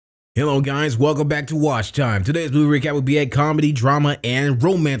Hello guys, welcome back to Watch Time. Today's movie recap will be a comedy, drama, and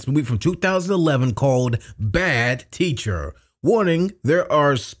romance movie from 2011 called Bad Teacher. Warning, there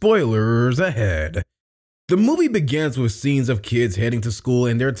are spoilers ahead. The movie begins with scenes of kids heading to school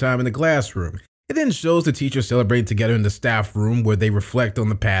and their time in the classroom. It then shows the teachers celebrating together in the staff room where they reflect on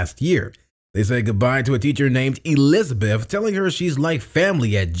the past year. They say goodbye to a teacher named Elizabeth, telling her she's like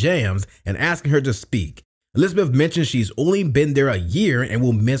family at jams and asking her to speak. Elizabeth mentions she's only been there a year and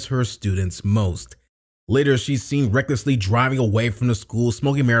will miss her students most. Later, she's seen recklessly driving away from the school,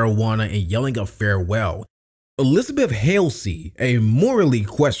 smoking marijuana, and yelling a farewell. Elizabeth Halsey, a morally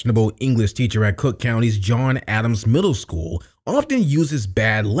questionable English teacher at Cook County's John Adams Middle School, often uses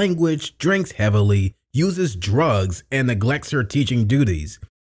bad language, drinks heavily, uses drugs, and neglects her teaching duties.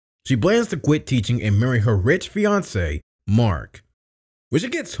 She plans to quit teaching and marry her rich fiancé, Mark. When she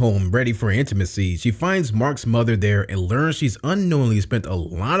gets home ready for intimacy, she finds Mark's mother there and learns she's unknowingly spent a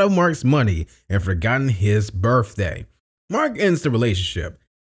lot of Mark's money and forgotten his birthday. Mark ends the relationship.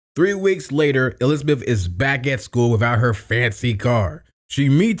 3 weeks later, Elizabeth is back at school without her fancy car. She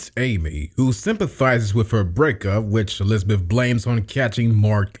meets Amy, who sympathizes with her breakup, which Elizabeth blames on catching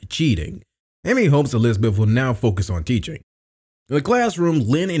Mark cheating. Amy hopes Elizabeth will now focus on teaching. In the classroom,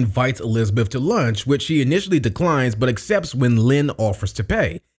 Lynn invites Elizabeth to lunch, which she initially declines but accepts when Lynn offers to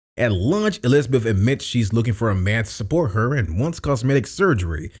pay. At lunch, Elizabeth admits she's looking for a man to support her and wants cosmetic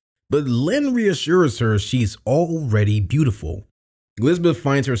surgery, but Lynn reassures her she's already beautiful. Elizabeth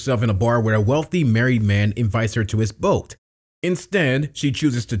finds herself in a bar where a wealthy married man invites her to his boat. Instead, she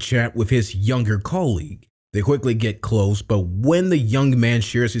chooses to chat with his younger colleague. They quickly get close, but when the young man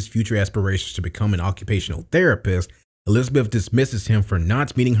shares his future aspirations to become an occupational therapist, Elizabeth dismisses him for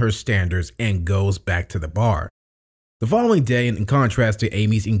not meeting her standards and goes back to the bar. The following day, in contrast to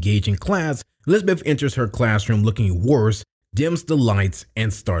Amy's engaging class, Elizabeth enters her classroom looking worse, dims the lights,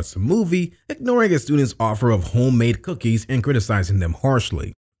 and starts a movie, ignoring a student's offer of homemade cookies and criticizing them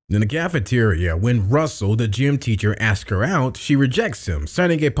harshly. In the cafeteria, when Russell, the gym teacher, asks her out, she rejects him,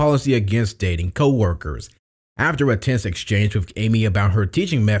 citing a policy against dating co-workers. After a tense exchange with Amy about her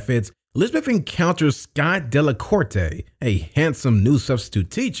teaching methods, Elizabeth encounters Scott Delacorte, a handsome new substitute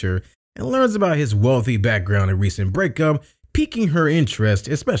teacher, and learns about his wealthy background and recent breakup, piquing her interest,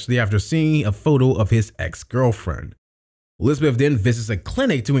 especially after seeing a photo of his ex-girlfriend. Elizabeth then visits a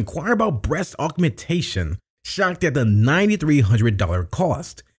clinic to inquire about breast augmentation, shocked at the $9,300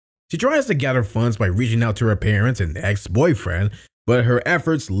 cost. She tries to gather funds by reaching out to her parents and ex-boyfriend, but her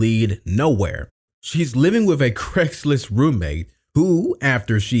efforts lead nowhere. She's living with a Craigslist roommate who,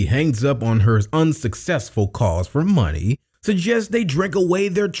 after she hangs up on her unsuccessful calls for money, suggests they drink away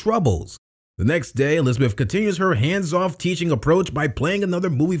their troubles. The next day, Elizabeth continues her hands-off teaching approach by playing another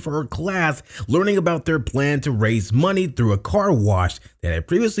movie for her class, learning about their plan to raise money through a car wash that had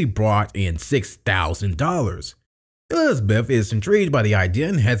previously brought in $6,000. Elizabeth is intrigued by the idea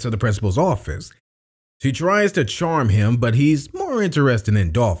and heads to the principal's office. She tries to charm him, but he's more interested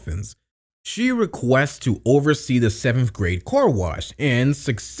in dolphins. She requests to oversee the 7th grade car wash and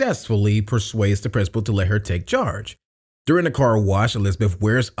successfully persuades the principal to let her take charge. During the car wash, Elizabeth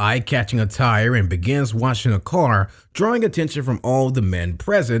wears eye-catching attire and begins washing a car, drawing attention from all the men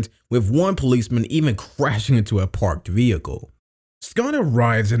present, with one policeman even crashing into a parked vehicle. Scott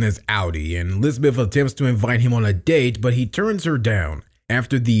arrives in his Audi and Elizabeth attempts to invite him on a date, but he turns her down.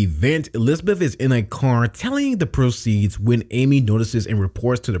 After the event, Elizabeth is in a car tallying the proceeds when Amy notices and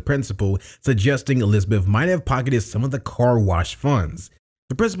reports to the principal, suggesting Elizabeth might have pocketed some of the car wash funds.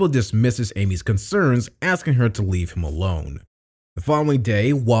 The principal dismisses Amy's concerns, asking her to leave him alone. The following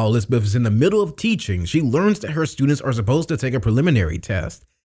day, while Elizabeth is in the middle of teaching, she learns that her students are supposed to take a preliminary test.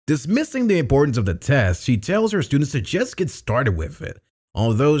 Dismissing the importance of the test, she tells her students to just get started with it,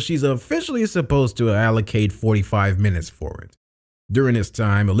 although she's officially supposed to allocate 45 minutes for it. During this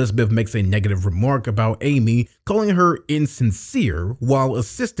time, Elizabeth makes a negative remark about Amy, calling her insincere while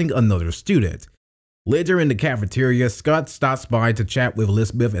assisting another student. Later in the cafeteria, Scott stops by to chat with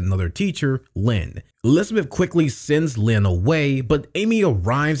Elizabeth and another teacher, Lynn. Elizabeth quickly sends Lynn away, but Amy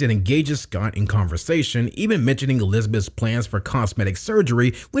arrives and engages Scott in conversation, even mentioning Elizabeth's plans for cosmetic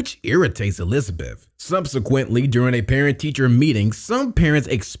surgery, which irritates Elizabeth. Subsequently, during a parent-teacher meeting, some parents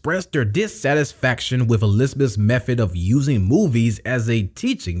expressed their dissatisfaction with Elizabeth's method of using movies as a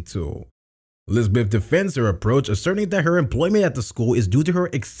teaching tool. Elizabeth defends her approach, asserting that her employment at the school is due to her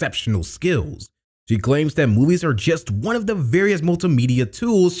exceptional skills. She claims that movies are just one of the various multimedia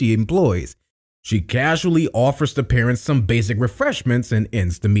tools she employs. She casually offers the parents some basic refreshments and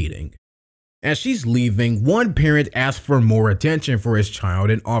ends the meeting. As she's leaving, one parent asks for more attention for his child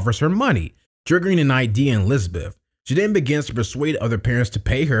and offers her money, triggering an idea in Elizabeth. She then begins to persuade other parents to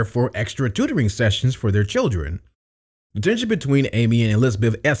pay her for extra tutoring sessions for their children. The tension between Amy and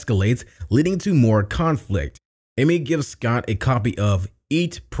Elizabeth escalates, leading to more conflict. Amy gives Scott a copy of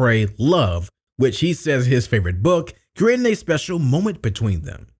Eat, Pray, Love, which he says is his favorite book, creating a special moment between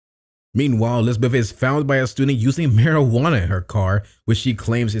them. Meanwhile, Elizabeth is found by a student using marijuana in her car, which she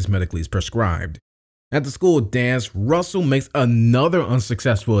claims is medically prescribed. At the school dance, Russell makes another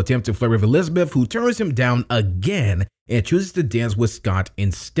unsuccessful attempt to flirt with Elizabeth, who turns him down again and chooses to dance with Scott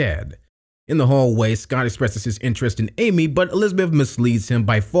instead. In the hallway, Scott expresses his interest in Amy, but Elizabeth misleads him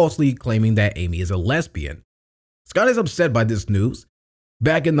by falsely claiming that Amy is a lesbian. Scott is upset by this news.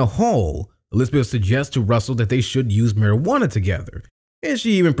 Back in the hall, Elizabeth suggests to Russell that they should use marijuana together, and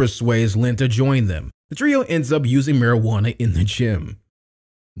she even persuades Lynn to join them. The trio ends up using marijuana in the gym.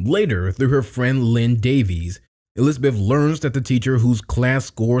 Later, through her friend Lynn Davies, Elizabeth learns that the teacher whose class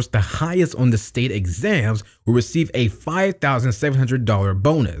scores the highest on the state exams will receive a $5,700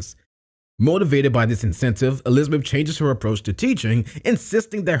 bonus. Motivated by this incentive, Elizabeth changes her approach to teaching,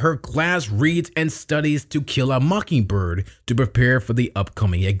 insisting that her class reads and studies To Kill a Mockingbird to prepare for the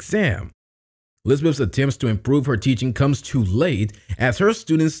upcoming exam. Elizabeth's attempts to improve her teaching comes too late, as her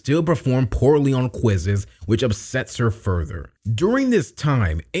students still perform poorly on quizzes, which upsets her further. During this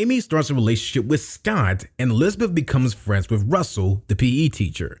time, Amy starts a relationship with Scott, and Elizabeth becomes friends with Russell, the PE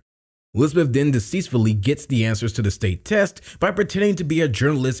teacher. Elizabeth then deceitfully gets the answers to the state test by pretending to be a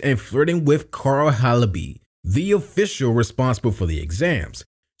journalist and flirting with Carl Hallaby, the official responsible for the exams.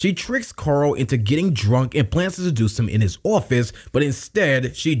 She tricks Carl into getting drunk and plans to seduce him in his office, but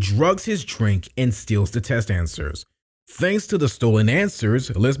instead, she drugs his drink and steals the test answers. Thanks to the stolen answers,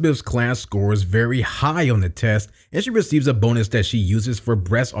 Elizabeth's class scores very high on the test, and she receives a bonus that she uses for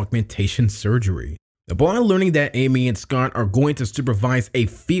breast augmentation surgery. Upon learning that Amy and Scott are going to supervise a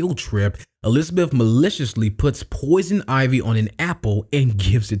field trip, Elizabeth maliciously puts poison ivy on an apple and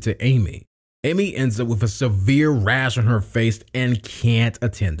gives it to Amy. Amy ends up with a severe rash on her face and can't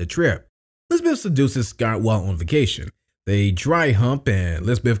attend the trip. Elizabeth seduces Scott while on vacation. They dry hump and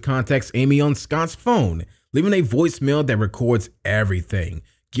Elizabeth contacts Amy on Scott's phone, leaving a voicemail that records everything,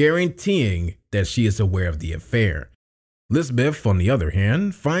 guaranteeing that she is aware of the affair. Elizabeth, on the other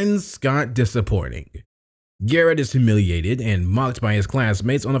hand, finds Scott disappointing. Garrett is humiliated and mocked by his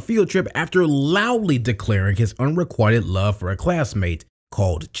classmates on a field trip after loudly declaring his unrequited love for a classmate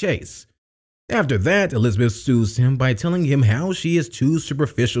called Chase. After that, Elizabeth soothes him by telling him how she is too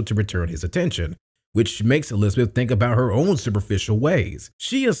superficial to return his attention, which makes Elizabeth think about her own superficial ways.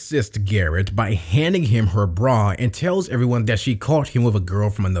 She assists Garrett by handing him her bra and tells everyone that she caught him with a girl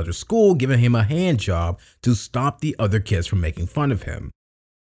from another school giving him a hand job to stop the other kids from making fun of him.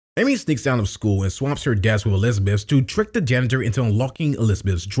 Amy sneaks out of school and swaps her desk with Elizabeth's to trick the janitor into unlocking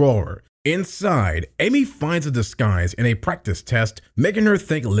Elizabeth's drawer. Inside, Amy finds a disguise in a practice test, making her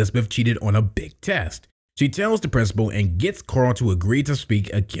think Elizabeth cheated on a big test. She tells the principal and gets Carl to agree to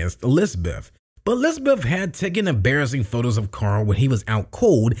speak against Elizabeth. But Elizabeth had taken embarrassing photos of Carl when he was out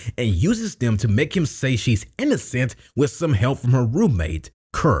cold and uses them to make him say she's innocent with some help from her roommate,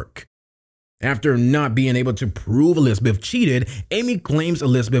 Kirk. After not being able to prove Elizabeth cheated, Amy claims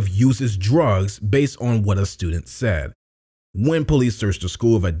Elizabeth uses drugs based on what a student said. When police search the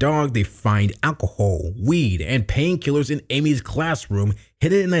school of a dog, they find alcohol, weed, and painkillers in Amy's classroom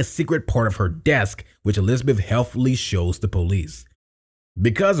hidden in a secret part of her desk, which Elizabeth helpfully shows the police.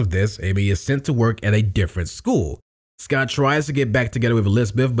 Because of this, Amy is sent to work at a different school. Scott tries to get back together with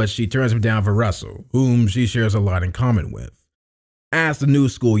Elizabeth, but she turns him down for Russell, whom she shares a lot in common with. As the new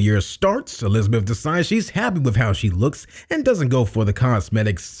school year starts, Elizabeth decides she's happy with how she looks and doesn't go for the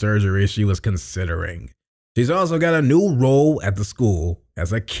cosmetic surgery she was considering. She's also got a new role at the school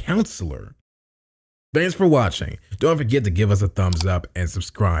as a counselor. Thanks for watching. Don't forget to give us a thumbs up and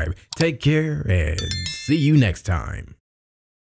subscribe. Take care and see you next time.